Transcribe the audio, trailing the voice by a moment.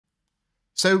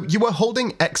So you were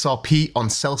holding XRP on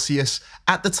Celsius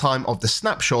at the time of the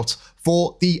snapshot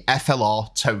for the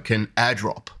FLR token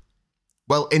airdrop.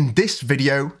 Well, in this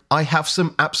video, I have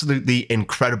some absolutely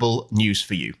incredible news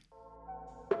for you.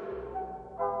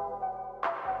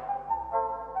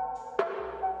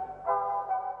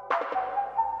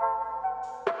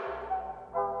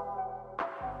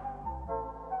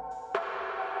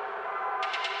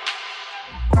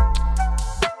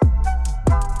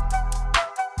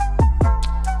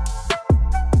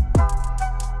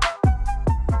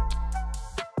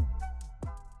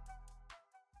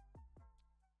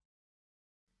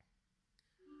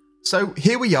 So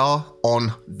here we are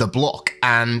on the block,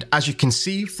 and as you can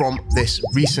see from this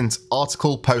recent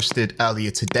article posted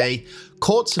earlier today,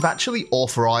 courts have actually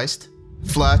authorized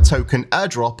FLR token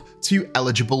airdrop to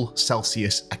eligible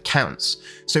Celsius accounts.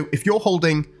 So if you're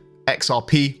holding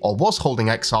XRP or was holding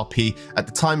XRP at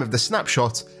the time of the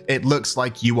snapshot, it looks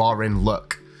like you are in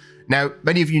luck. Now,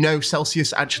 many of you know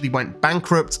Celsius actually went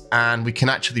bankrupt, and we can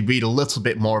actually read a little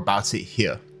bit more about it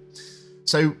here.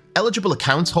 So eligible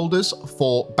account holders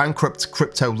for bankrupt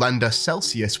crypto lender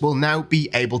Celsius will now be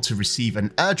able to receive an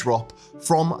airdrop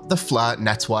from the FLR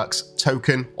Networks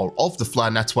token, or of the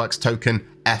FLR Networks token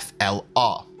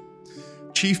FLR.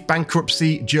 Chief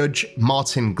Bankruptcy Judge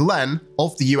Martin Glenn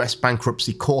of the US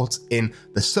Bankruptcy Court in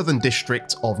the Southern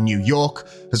District of New York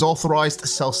has authorized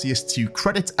Celsius to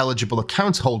credit eligible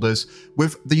account holders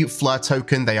with the FLR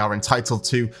token they are entitled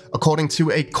to, according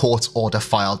to a court order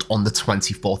filed on the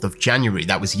 24th of January.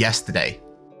 That was yesterday.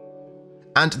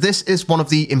 And this is one of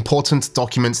the important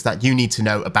documents that you need to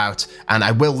know about, and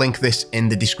I will link this in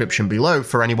the description below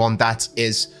for anyone that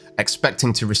is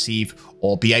expecting to receive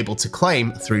or be able to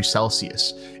claim through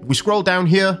Celsius. If we scroll down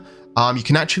here, you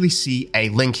can actually see a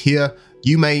link here.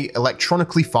 You may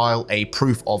electronically file a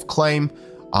proof of claim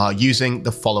using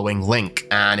the following link.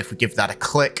 And if we give that a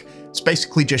click, it's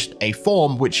basically just a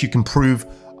form which you can prove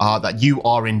that you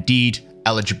are indeed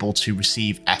eligible to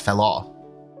receive FLR.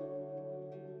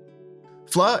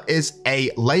 FLR is a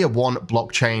layer 1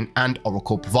 blockchain and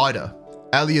Oracle provider.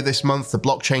 Earlier this month, the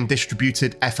blockchain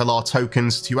distributed FLR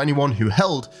tokens to anyone who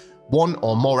held one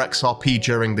or more XRP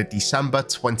during the December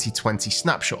 2020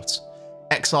 snapshot.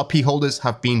 XRP holders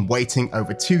have been waiting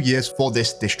over 2 years for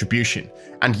this distribution.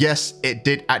 And yes, it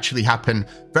did actually happen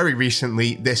very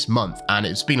recently this month, and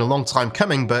it's been a long time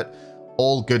coming, but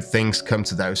all good things come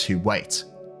to those who wait.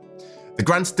 The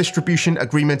grant distribution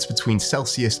agreement between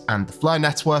Celsius and the FLR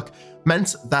network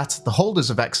meant that the holders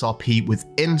of XRP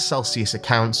within Celsius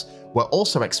accounts were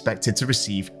also expected to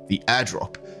receive the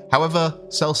airdrop. However,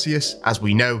 Celsius, as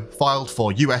we know, filed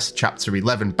for US Chapter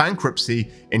 11 bankruptcy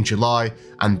in July,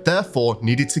 and therefore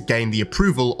needed to gain the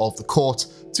approval of the court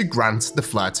to grant the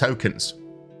FLR tokens.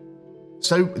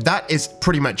 So that is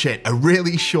pretty much it. A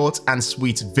really short and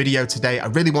sweet video today. I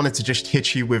really wanted to just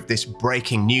hit you with this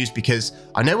breaking news because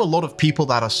I know a lot of people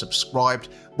that are subscribed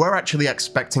were actually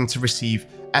expecting to receive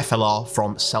FLR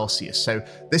from Celsius. So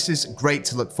this is great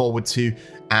to look forward to,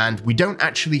 and we don't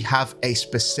actually have a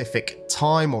specific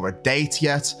time or a date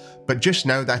yet, but just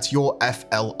know that your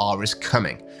FLR is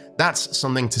coming. That's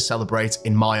something to celebrate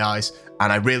in my eyes,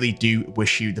 and I really do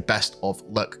wish you the best of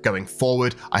luck going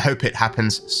forward. I hope it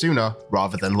happens sooner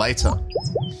rather than later.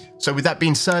 So with that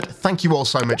being said, thank you all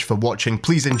so much for watching.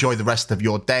 Please enjoy the rest of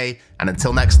your day, and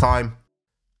until next time,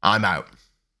 I'm out.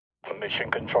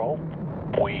 Mission Control,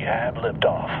 we have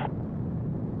liftoff.